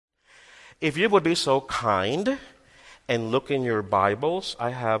If you would be so kind and look in your Bibles,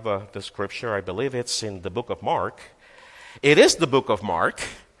 I have the scripture, I believe it's in the book of Mark. It is the book of Mark.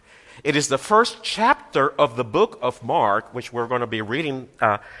 It is the first chapter of the book of Mark, which we're going to be reading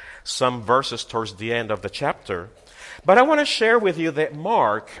some verses towards the end of the chapter. But I want to share with you that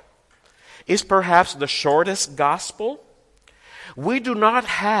Mark is perhaps the shortest gospel. We do not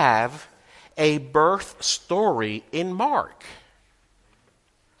have a birth story in Mark,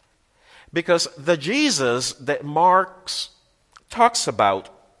 because the Jesus that Mark talks about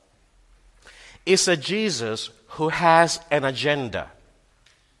is a Jesus who has an agenda.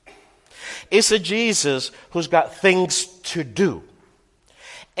 It's a Jesus who's got things to do.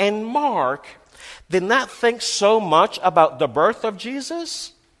 And Mark did not think so much about the birth of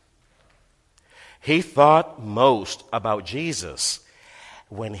Jesus. He thought most about Jesus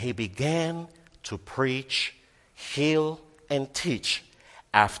when he began to preach, heal, and teach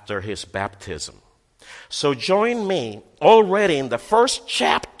after his baptism. So join me already in the first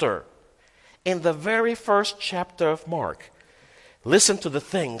chapter, in the very first chapter of Mark. Listen to the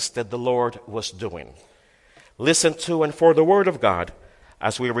things that the Lord was doing. Listen to and for the word of God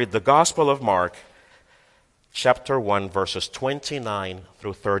as we read the Gospel of Mark, chapter 1, verses 29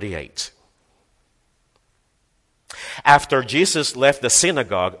 through 38. After Jesus left the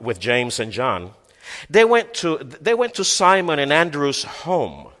synagogue with James and John, they went to Simon and Andrew's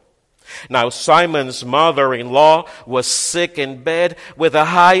home. Now Simon's mother-in-law was sick in bed with a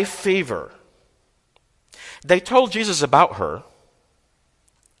high fever. They told Jesus about her,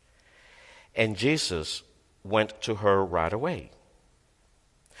 and Jesus went to her right away.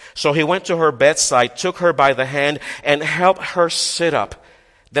 So he went to her bedside, took her by the hand, and helped her sit up.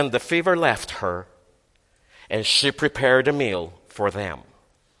 Then the fever left her, and she prepared a meal for them.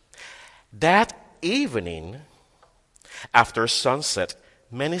 That evening, after sunset,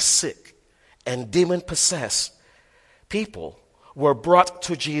 many sick and demon-possessed people were brought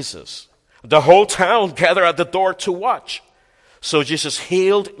to Jesus. The whole town gathered at the door to watch. So Jesus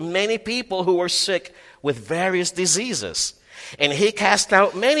healed many people who were sick with various diseases. And he cast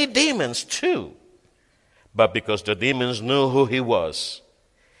out many demons too. But because the demons knew who he was,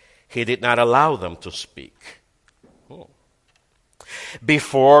 he did not allow them to speak.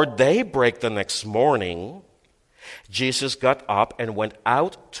 Before daybreak the next morning, Jesus got up and went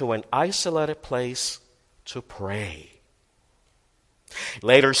out to an isolated place to pray.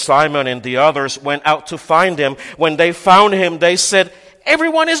 Later, Simon and the others went out to find him. When they found him, they said,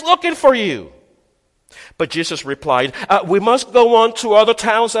 "Everyone is looking for you." But Jesus replied, "We must go on to other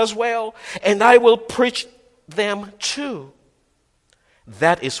towns as well, and I will preach them too.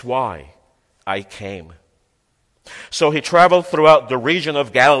 That is why I came." So he traveled throughout the region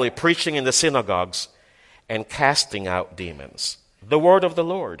of Galilee, preaching in the synagogues and casting out demons. The word of the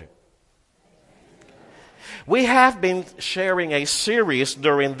Lord. We have been sharing a series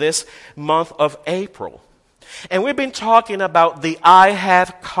during this month of April. And we've been talking about the I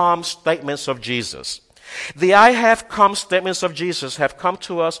have come statements of Jesus. The I have come statements of Jesus have come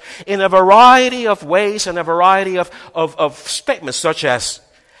to us in a variety of ways and a variety of statements, such as,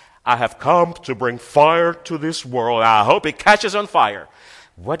 "I have come to bring fire to this world. I hope it catches on fire."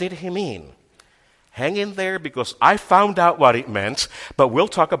 What did he mean? Hang in there, because I found out what it meant, but we'll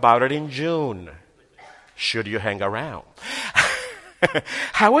talk about it in June. Should you hang around?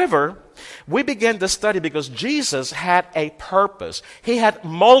 However, we began the study because Jesus had a purpose. He had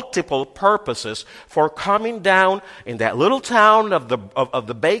multiple purposes for coming down in that little town of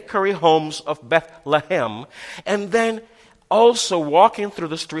the bakery homes of Bethlehem, and then also walking through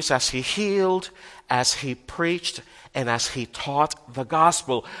the streets as he healed, as he preached, and as he taught the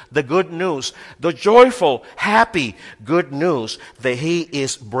gospel, the good news, the joyful, happy good news that he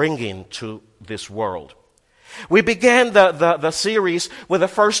is bringing to this world. We began the series with the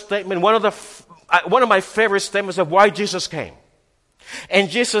first statement, one of my favorite statements of why Jesus came. And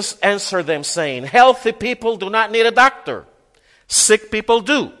Jesus answered them saying, "Healthy people do not need a doctor. Sick people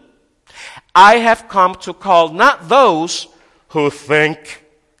do. I have come to call not those who think.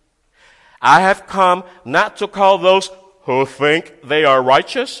 I have come not to call those who think they are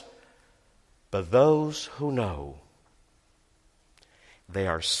righteous, but those who know they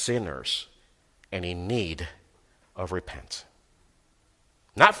are sinners and in need of repentance.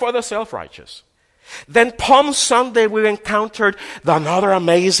 Not for the self-righteous." Then Palm Sunday we encountered another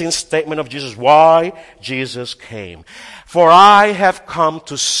amazing statement of Jesus, why Jesus came. "For I have come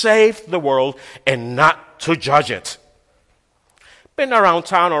to save the world and not to judge it." Been around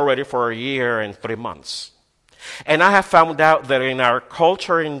town already for a year and 3 months. And I have found out that in our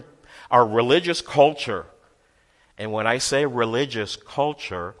culture, in our religious culture, and when I say religious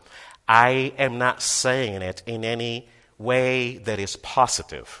culture, I am not saying it in any way that is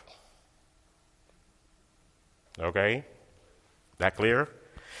positive. Okay? That clear?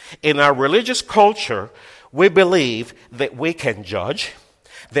 In our religious culture, we believe that we can judge,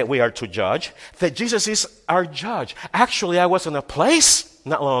 that we are to judge, that Jesus is our judge. Actually, I was in a place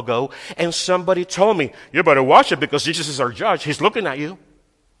not long ago, and somebody told me, you better watch it because Jesus is our judge. He's looking at you.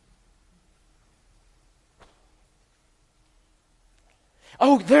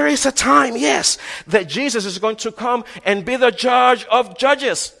 Oh, there is a time, yes, that Jesus is going to come and be the judge of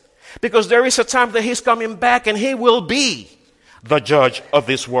judges. Because there is a time that he's coming back and he will be the judge of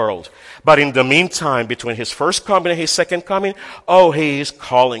this world. But in the meantime, between his first coming and his second coming, oh, he is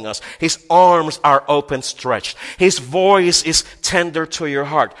calling us. His arms are open stretched. His voice is tender to your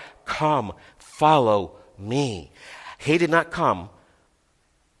heart. Come, follow me. He did not come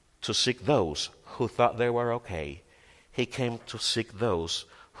to seek those who thought they were okay. He came to seek those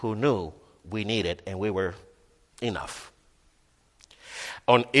who knew we needed and we were enough.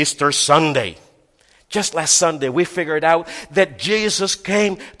 On Easter Sunday, just last Sunday, we figured out that Jesus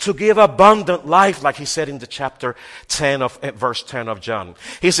came to give abundant life, like he said in the chapter 10 of verse 10 of John.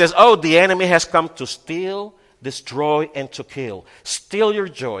 He says, oh, the enemy has come to steal, destroy, and to kill. Steal your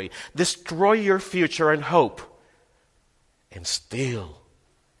joy, destroy your future and hope, and steal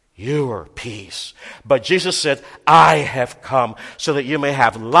your peace. But Jesus said, I have come so that you may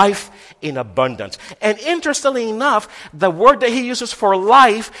have life in abundance. And interestingly enough, the word that he uses for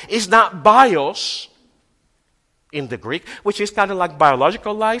life is not bios in the Greek, which is kind of like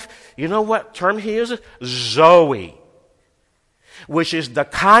biological life. You know what term he uses? Zoe, which is the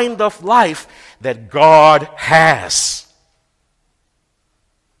kind of life that God has.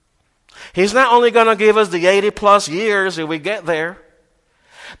 He's not only going to give us the 80 plus years if we get there,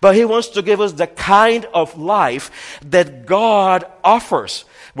 but he wants to give us the kind of life that God offers,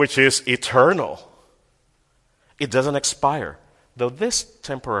 which is eternal. It doesn't expire, though this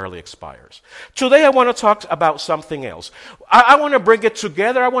temporarily expires. Today I want to talk about something else. I want to bring it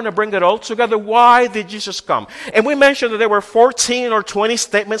together. I want to bring it all together. Why did Jesus come? And we mentioned that there were 14 or 20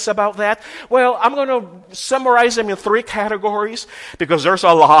 statements about that. Well, I'm going to summarize them in 3 categories because there's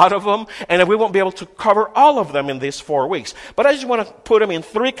a lot of them, and we won't be able to cover all of them in these 4 weeks. But I just want to put them in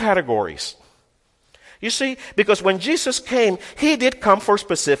 3 categories. You see, because when Jesus came, he did come for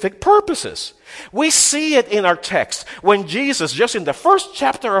specific purposes. We see it in our text. When Jesus, just in the first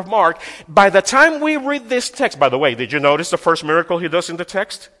chapter of Mark, by the time we read this text, by the way, did you notice the first miracle he does in the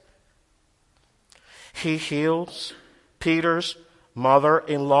text? He heals Peter's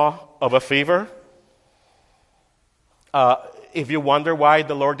mother-in-law of a fever. If you wonder why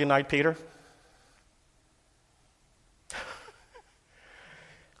the Lord denied Peter,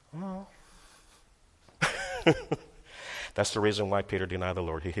 well, that's the reason why Peter denied the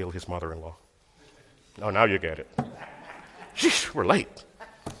Lord. He healed his mother-in-law. Oh, now you get it. Jeez, we're late.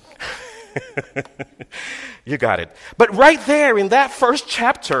 You got it. But right there in that first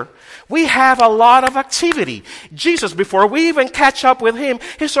chapter, we have a lot of activity. Jesus, before we even catch up with him,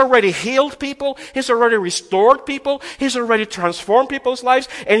 he's already healed people. He's already restored people. He's already transformed people's lives.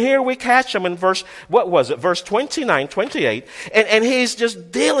 And here we catch him in verse 29, 28. And he's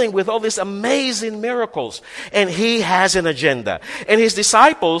just dealing with all these amazing miracles. And he has an agenda. And his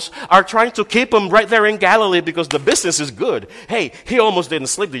disciples are trying to keep him right there in Galilee because the business is good. Hey, he almost didn't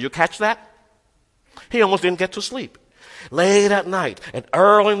sleep. Did you catch that? He almost didn't get to sleep. Late at night and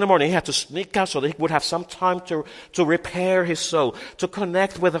early in the morning, he had to sneak out so that he would have some time to repair his soul, to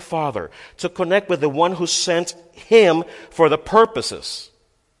connect with the Father, to connect with the one who sent him for the purposes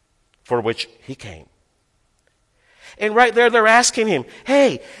for which he came. And right there, they're asking him,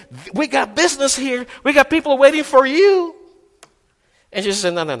 hey, we got business here. We got people waiting for you. And Jesus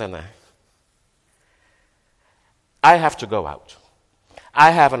said, no. I have to go out.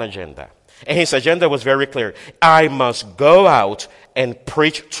 I have an agenda. And his agenda was very clear. I must go out and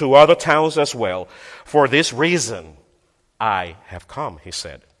preach to other towns as well. For this reason, I have come, he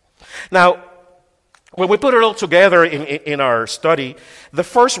said. Now, when we put it all together in our study, the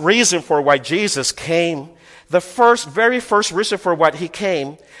first reason for why Jesus came, the very first reason for what he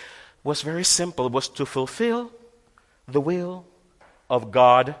came was very simple. It was to fulfill the will of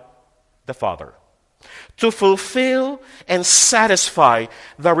God the Father. To fulfill and satisfy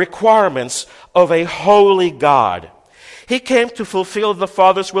the requirements of a holy God. He came to fulfill the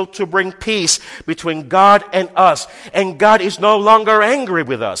Father's will, to bring peace between God and us. And God is no longer angry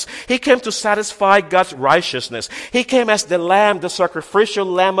with us. He came to satisfy God's righteousness. He came as the Lamb, the sacrificial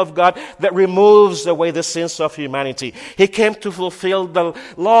Lamb of God that removes away the sins of humanity. He came to fulfill the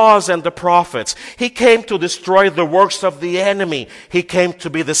laws and the prophets. He came to destroy the works of the enemy. He came to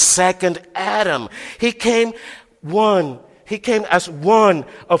be the second Adam. He came as one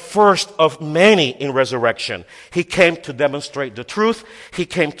of first of many in resurrection. He came to demonstrate the truth. He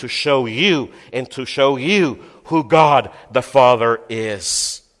came to show you and to show you who God the Father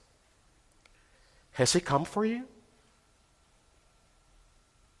is. Has He come for you?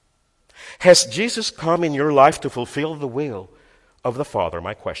 Has Jesus come in your life to fulfill the will of the Father?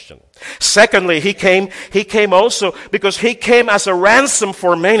 My question. Secondly, He came also because He came as a ransom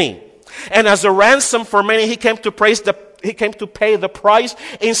for many. And as a ransom for many, He came to pay the price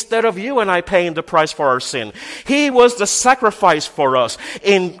instead of you and I paying the price for our sin. He was the sacrifice for us.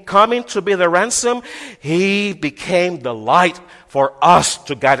 In coming to be the ransom, He became the light for us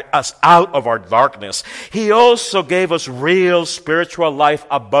to get us out of our darkness. He also gave us real spiritual life,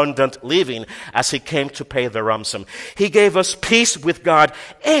 abundant living as He came to pay the ransom. He gave us peace with God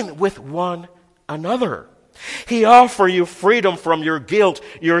and with one another. He offers you freedom from your guilt,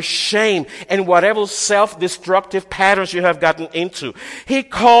 your shame, and whatever self-destructive patterns you have gotten into. He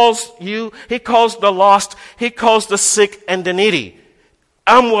calls the lost, He calls the sick and the needy.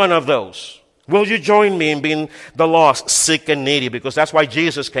 I'm one of those. Will you join me in being the lost, sick, and needy? Because that's why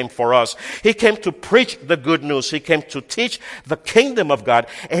Jesus came for us. He came to preach the good news. He came to teach the kingdom of God,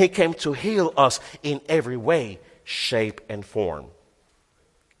 and He came to heal us in every way, shape, and form.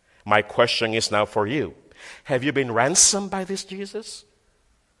 My question is now for you. Have you been ransomed by this Jesus?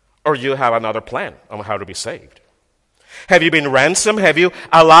 Or you have another plan on how to be saved? Have you been ransomed? Have you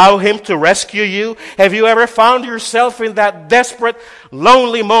allowed Him to rescue you? Have you ever found yourself in that desperate,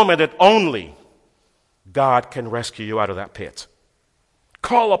 lonely moment that only God can rescue you out of that pit?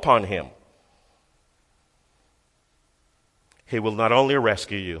 Call upon Him. He will not only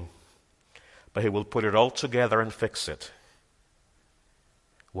rescue you, but He will put it all together and fix it.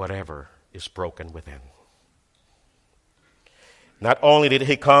 Whatever is broken within. Not only did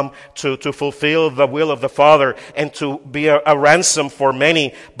He come to fulfill the will of the Father and to be a ransom for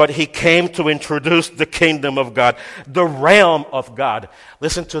many, but He came to introduce the kingdom of God, the realm of God.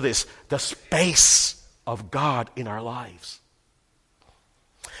 Listen to this, the space of God in our lives.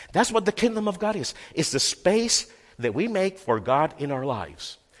 That's what the kingdom of God is. It's the space that we make for God in our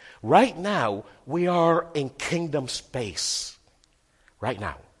lives. Right now, we are in kingdom space. Right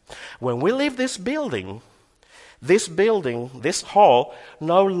now. When we leave this building, this hall,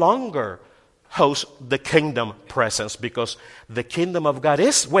 no longer hosts the kingdom presence because the kingdom of God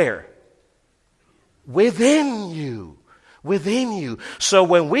is where? Within you. Within you. So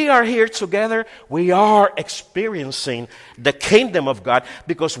when we are here together, we are experiencing the kingdom of God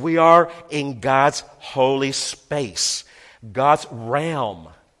because we are in God's holy space, God's realm,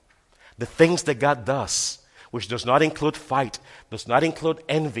 the things that God does, which does not include fight, does not include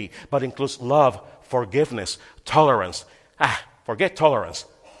envy, but includes love, forgiveness, tolerance. Forget tolerance.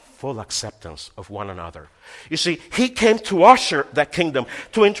 Full acceptance of one another. You see, He came to usher that kingdom,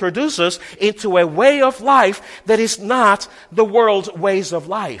 to introduce us into a way of life that is not the world's ways of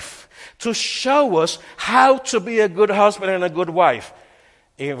life, to show us how to be a good husband and a good wife,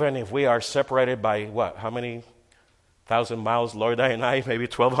 even if we are separated by how many thousand miles, Lloyd and I, maybe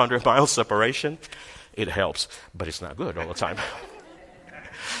 1,200 miles separation. It helps, but it's not good all the time.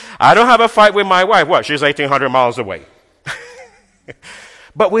 I don't have a fight with my wife. What? She's 1,800 miles away.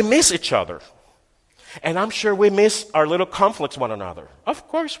 But we miss each other. And I'm sure we miss our little conflicts one another. Of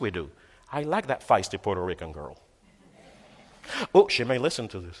course we do. I like that feisty Puerto Rican girl. Oh, she may listen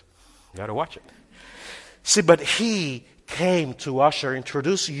to this. Got to watch it. See, but He came to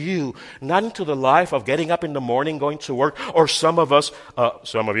introduce you, not into the life of getting up in the morning, going to work, or some of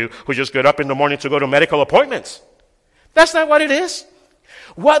you who just get up in the morning to go to medical appointments. That's not what it is.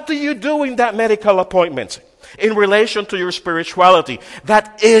 What do you do in that medical appointment in relation to your spirituality?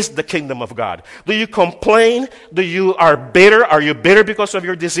 That is the kingdom of God. Do you complain? Are bitter? Are you bitter because of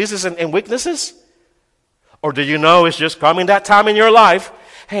your diseases and weaknesses? Or do you know it's just coming that time in your life?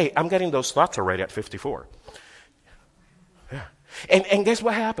 Hey, I'm getting those thoughts already at 54. Yeah. And guess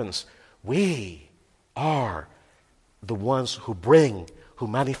what happens? We are the ones who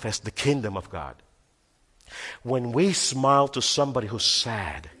manifest the kingdom of God. When we smile to somebody who's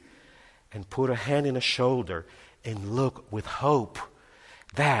sad and put a hand in a shoulder and look with hope,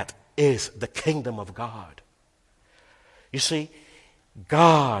 that is the kingdom of God. You see,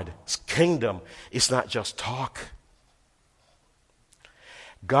 God's kingdom is not just talk.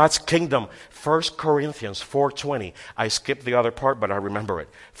 God's kingdom, 1 Corinthians 4:20. I skipped the other part, but I remember it.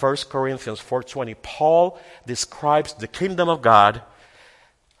 1 Corinthians 4:20. Paul describes the kingdom of God.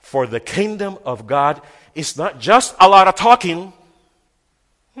 For the kingdom of God is not just a lot of talking.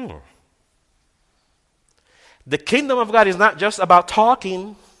 The kingdom of God is not just about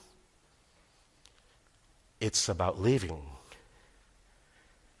talking. It's about living.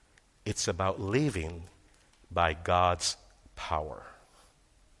 It's about living by God's power.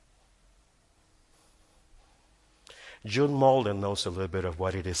 June Molden knows a little bit of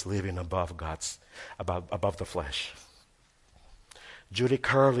what it is living above the flesh. Judy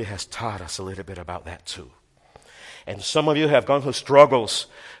Curley has taught us a little bit about that too. And some of you have gone through struggles.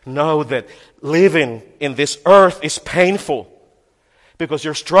 Know that living in this earth is painful because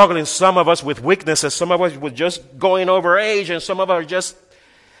you're struggling, some of us with weaknesses, some of us with just going over age, and some of us are just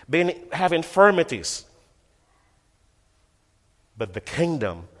have infirmities. But the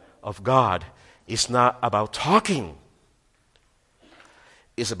kingdom of God is not about talking.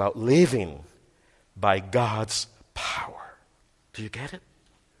 It's about living by God's power. Do you get it?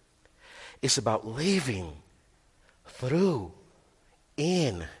 It's about living through,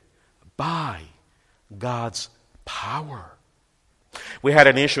 in, by God's power. We had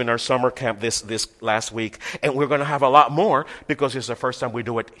an issue in our summer camp this last week, and we're going to have a lot more because it's the first time we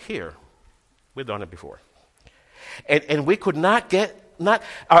do it here. We've done it before. And we could not get,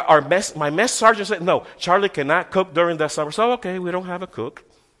 my mess sergeant said, no, Charlie cannot cook during the summer. So, okay, we don't have a cook.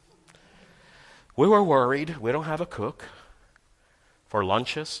 We were worried. We don't have a cook for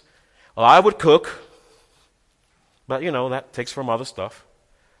lunches. Well, I would cook, but, that takes from other stuff.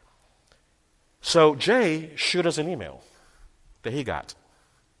 So Jay shoot us an email that he got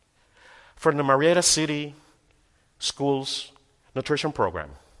from the Marietta City Schools Nutrition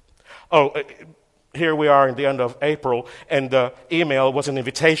Program. Here we are in the end of April, and the email was an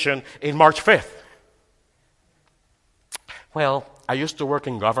invitation in March 5th. Well, I used to work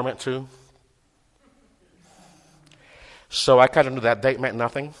in government too. So I kind of knew that date meant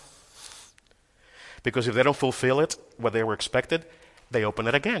nothing. Because if they don't fulfill it, what they were expected, they open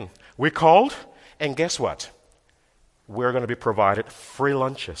it again. We called, and guess what? We're going to be provided free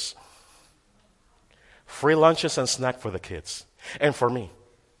lunches. Free lunches and snack for the kids. And for me.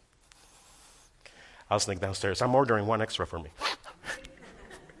 I'll sneak downstairs. I'm ordering one extra for me.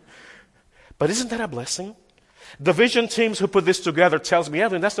 But isn't that a blessing? The vision teams who put this together tells me,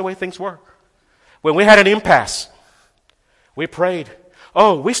 Evan, that's the way things work. When we had an impasse, we prayed.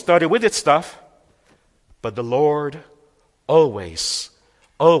 We studied, we did stuff. But the Lord always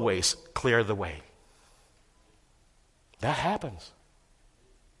cleared the way. That happens.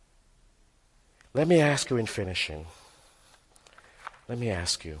 Let me ask you in finishing. Let me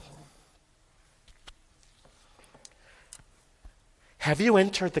ask you. Have you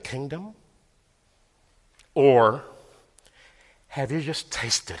entered the kingdom? Or have you just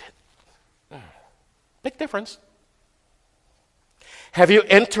tasted it? Big difference. Have you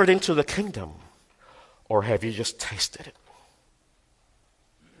entered into the kingdom? Or have you just tasted it?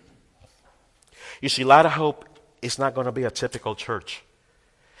 You see, Light of Hope is not going to be a typical church.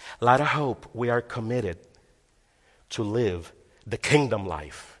 Light of Hope, we are committed to live the kingdom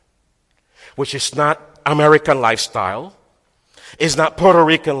life, which is not American lifestyle, is not Puerto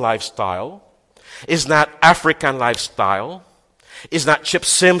Rican lifestyle, is not African lifestyle, is not Chip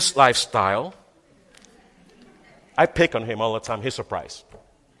Sims lifestyle. I pick on him all the time. He's surprised.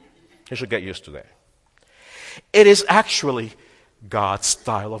 He should get used to that. It is actually God's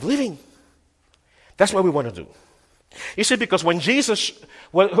style of living. That's what we want to do. You see, because when Jesus,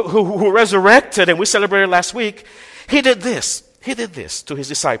 who resurrected and we celebrated last week, he did this. He did this to his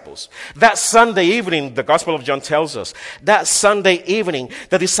disciples. That Sunday evening, the Gospel of John tells us, that Sunday evening,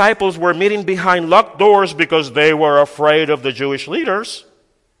 the disciples were meeting behind locked doors because they were afraid of the Jewish leaders.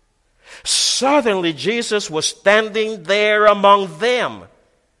 Suddenly, Jesus was standing there among them.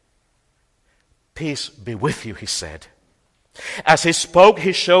 Peace be with you, he said. As he spoke,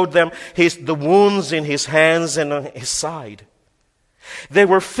 he showed them the wounds in his hands and on his side. They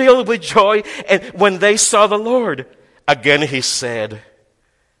were filled with joy, and when they saw the Lord, again he said,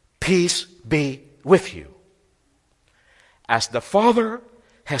 peace be with you. As the Father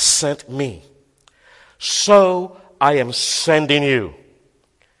has sent me, so I am sending you.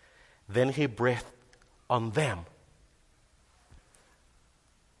 Then he breathed on them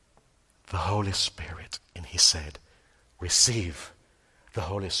the Holy Spirit, and he said, receive the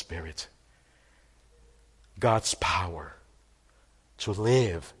Holy Spirit. God's power to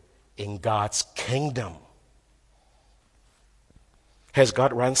live in God's kingdom. Has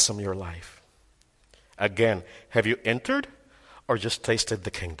God ransomed your life? Again, have you entered or just tasted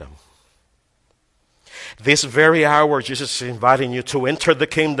the kingdom? This very hour, Jesus is inviting you to enter the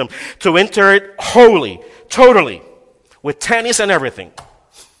kingdom, to enter it wholly, totally, with tennis and everything.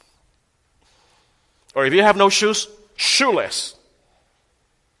 Or if you have no shoes, shoeless.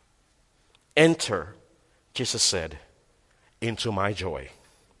 Enter, Jesus said, into my joy.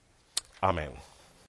 Amen.